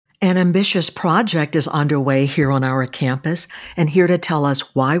An ambitious project is underway here on our campus, and here to tell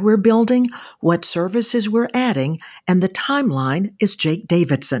us why we're building, what services we're adding, and the timeline is Jake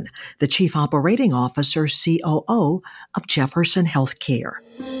Davidson, the Chief Operating Officer, COO of Jefferson Healthcare.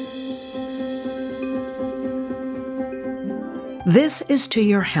 This is To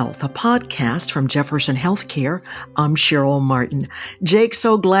Your Health, a podcast from Jefferson Healthcare. I'm Cheryl Martin. Jake,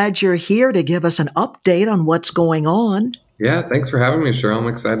 so glad you're here to give us an update on what's going on. Yeah, thanks for having me, Cheryl. I'm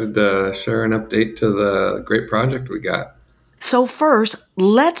excited to share an update to the great project we got. So first,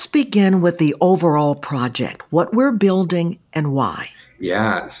 let's begin with the overall project, what we're building and why.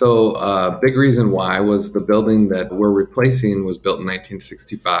 Yeah, so a big reason why was the building that we're replacing was built in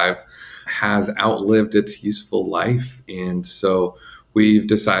 1965, has outlived its useful life. And so we've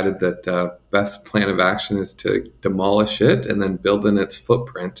decided that the best plan of action is to demolish it and then build in its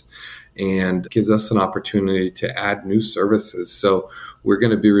footprint, and gives us an opportunity to add new services. So we're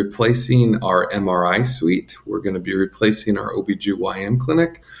going to be replacing our MRI suite. We're going to be replacing our OBGYN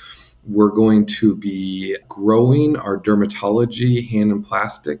clinic. We're going to be growing our dermatology, hand and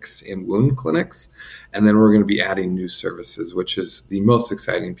plastics, and wound clinics. And then we're going to be adding new services, which is the most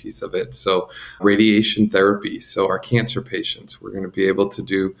exciting piece of it. So radiation therapy. So our cancer patients, we're going to be able to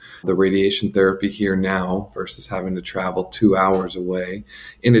do the radiation therapy here now versus having to travel 2 hours away.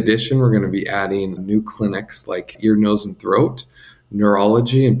 In addition, we're going to be adding new clinics like ear, nose, and throat,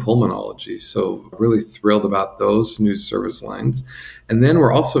 neurology, and pulmonology. So really thrilled about those new service lines. And then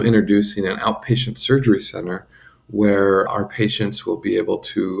we're also introducing an outpatient surgery center where our patients will be able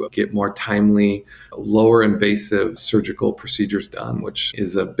to get more timely, lower invasive surgical procedures done, which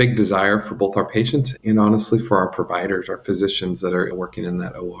is a big desire for both our patients and honestly for our providers, our physicians that are working in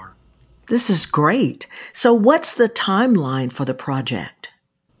that OR. This is great. So what's the timeline for the project?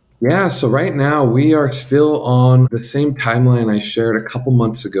 Yeah, so right now we are still on the same timeline I shared a couple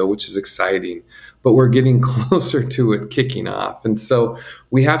months ago, which is exciting, but we're getting closer to it kicking off. And so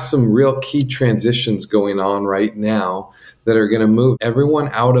we have some real key transitions going on right now that are going to move everyone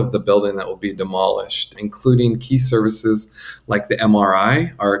out of the building that will be demolished, including key services like the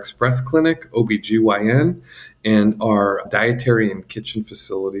MRI, our express clinic, OBGYN, and our dietary and kitchen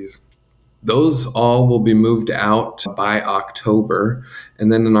facilities. Those all will be moved out by October.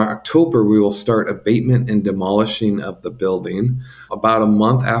 And then in October, we will start abatement and demolishing of the building. About a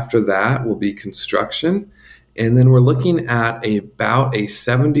month after that will be construction. And then we're looking at about a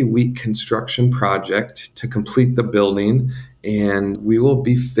 70-week construction project to complete the building. And we will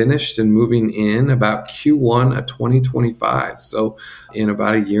be finished and moving in about Q1 of 2025. So in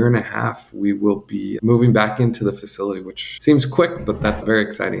about a year and a half, we will be moving back into the facility, which seems quick, but that's very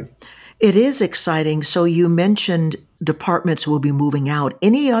exciting. It is exciting. So you mentioned departments will be moving out.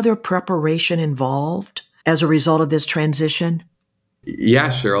 Any other preparation involved as a result of this transition? Yeah,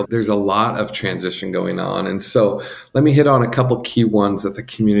 Cheryl, there's a lot of transition going on. And so let me hit on a couple key ones that the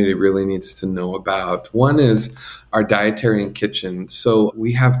community really needs to know about. One is our dietary and kitchen. So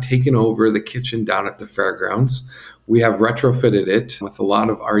we have taken over the kitchen down at the fairgrounds. We have retrofitted it with a lot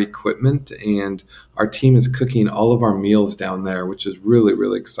of our equipment, and our team is cooking all of our meals down there, which is really,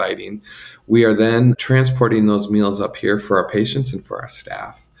 really exciting. We are then transporting those meals up here for our patients and for our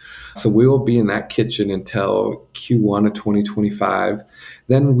staff. So we will be in that kitchen until Q1 of 2025.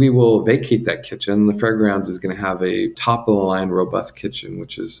 Then we will vacate that kitchen. The fairgrounds is going to have a top-of-the-line robust kitchen,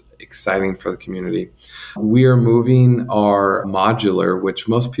 which is exciting for the community. We are moving our modular, which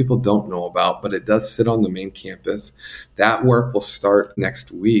most people don't know about, but it does sit on the main campus. That work will start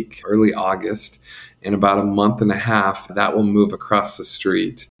next week, early August. In about a month and a half, that will move across the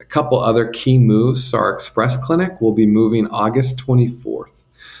street. A couple other key moves. So our express clinic will be moving August 24th.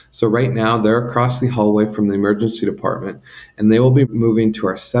 So right now, they're across the hallway from the emergency department, and they will be moving to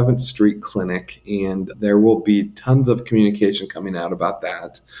our 7th Street clinic, and there will be tons of communication coming out about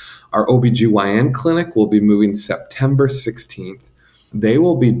that. Our OBGYN clinic will be moving September 16th. They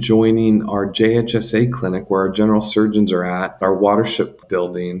will be joining our JHSA clinic, where our general surgeons are at, our Watership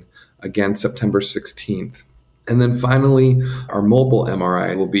building, again, September 16th. And then finally, our mobile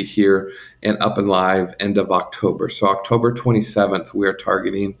MRI will be here and up and live end of October. So October 27th, we are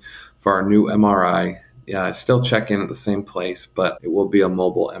targeting for our new MRI. Yeah, still check in at the same place, but it will be a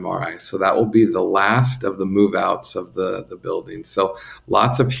mobile MRI. So that will be the last of the move outs of the building. So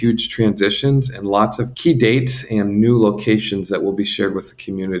lots of huge transitions and lots of key dates and new locations that will be shared with the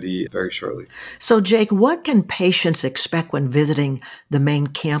community very shortly. So Jake, what can patients expect when visiting the main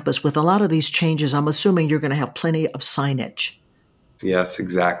campus with a lot of these changes? I'm assuming you're going to have plenty of signage. Yes,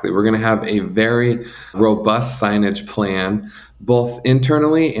 exactly. We're going to have a very robust signage plan, both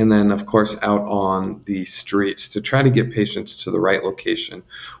internally and then, of course, out on the streets to try to get patients to the right location.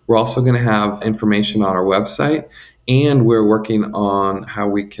 We're also going to have information on our website, and we're working on how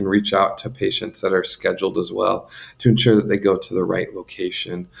we can reach out to patients that are scheduled as well to ensure that they go to the right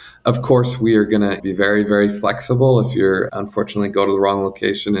location. Of course, we are going to be very, very flexible if you're unfortunately go to the wrong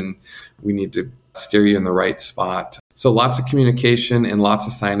location, and we need to steer you in the right spot. So lots of communication and lots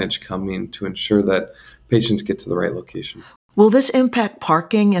of signage coming to ensure that patients get to the right location. Will this impact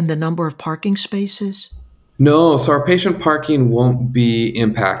parking and the number of parking spaces? No, so our patient parking won't be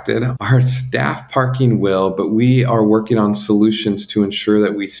impacted. Our staff parking will, but we are working on solutions to ensure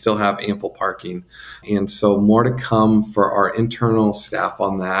that we still have ample parking. And so more to come for our internal staff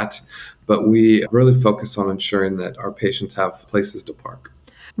on that, but we really focus on ensuring that our patients have places to park.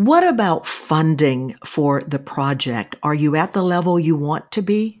 What about funding for the project? Are you at the level you want to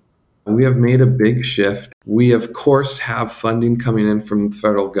be? We have made a big shift. We, of course, have funding coming in from the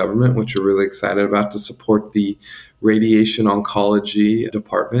federal government, which we're really excited about to support the radiation oncology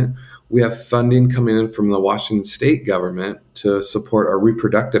department. We have funding coming in from the Washington state government to support our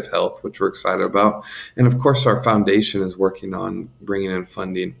reproductive health, which we're excited about. And of course, our foundation is working on bringing in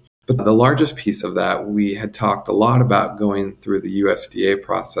funding. But the largest piece of that, we had talked a lot about going through the USDA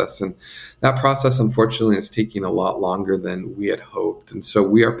process. And that process, unfortunately, is taking a lot longer than we had hoped. And so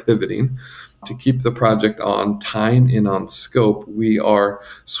we are pivoting to keep the project on time and on scope. We are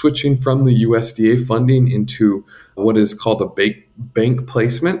switching from the USDA funding into what is called a bank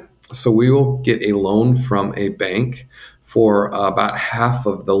placement. So we will get a loan from a bank for about half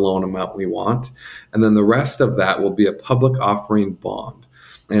of the loan amount we want. And then the rest of that will be a public offering bond.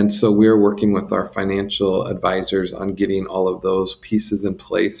 And so we're working with our financial advisors on getting all of those pieces in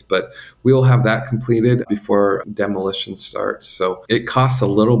place, but we'll have that completed before demolition starts. So it costs a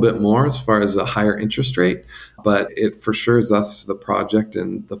little bit more as far as a higher interest rate, but it for sure is us the project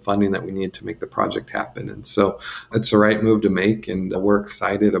and the funding that we need to make the project happen. And so it's the right move to make, and we're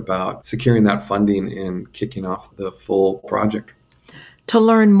excited about securing that funding and kicking off the full project. To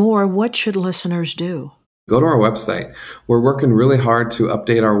learn more, what should listeners do? Go to our website. We're working really hard to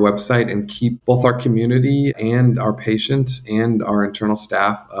update our website and keep both our community and our patients and our internal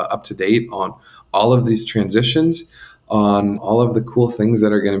staff up to date on all of these transitions, on all of the cool things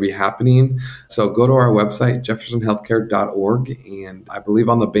that are going to be happening. So go to our website, jeffersonhealthcare.org, and I believe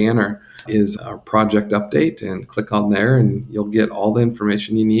on the banner is our project update, and click on there and you'll get all the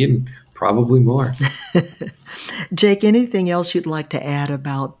information you need and probably more. Jake, anything else you'd like to add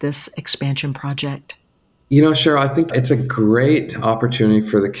about this expansion project? You know, Cheryl, I think it's a great opportunity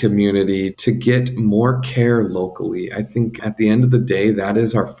for the community to get more care locally. I think at the end of the day, that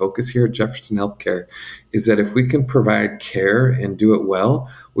is our focus here at Jefferson Healthcare, is that if we can provide care and do it well,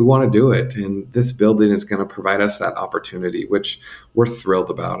 we want to do it. And this building is going to provide us that opportunity, which we're thrilled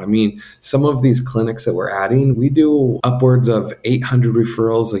about. I mean, some of these clinics that we're adding, we do upwards of 800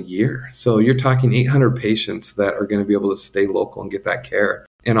 referrals a year. So you're talking 800 patients that are going to be able to stay local and get that care.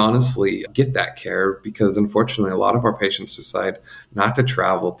 And honestly, get that care, because unfortunately, a lot of our patients decide not to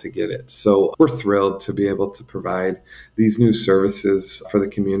travel to get it. So we're thrilled to be able to provide these new services for the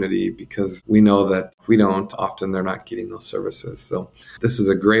community, because we know that if we don't, often they're not getting those services. So this is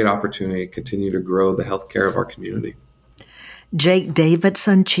a great opportunity to continue to grow the healthcare of our community. Jake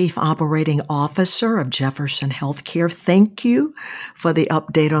Davidson, Chief Operating Officer of Jefferson Healthcare, thank you for the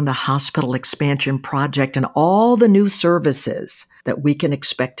update on the hospital expansion project and all the new services that we can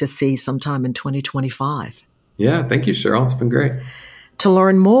expect to see sometime in 2025. Yeah, thank you, Cheryl. It's been great. To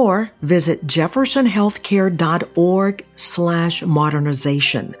learn more, visit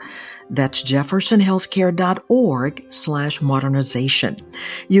jeffersonhealthcare.org/modernization. That's jeffersonhealthcare.org/modernization.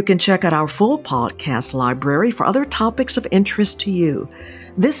 You can check out our full podcast library for other topics of interest to you.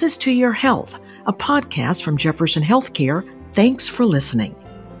 This is To Your Health, a podcast from Jefferson Healthcare. Thanks for listening.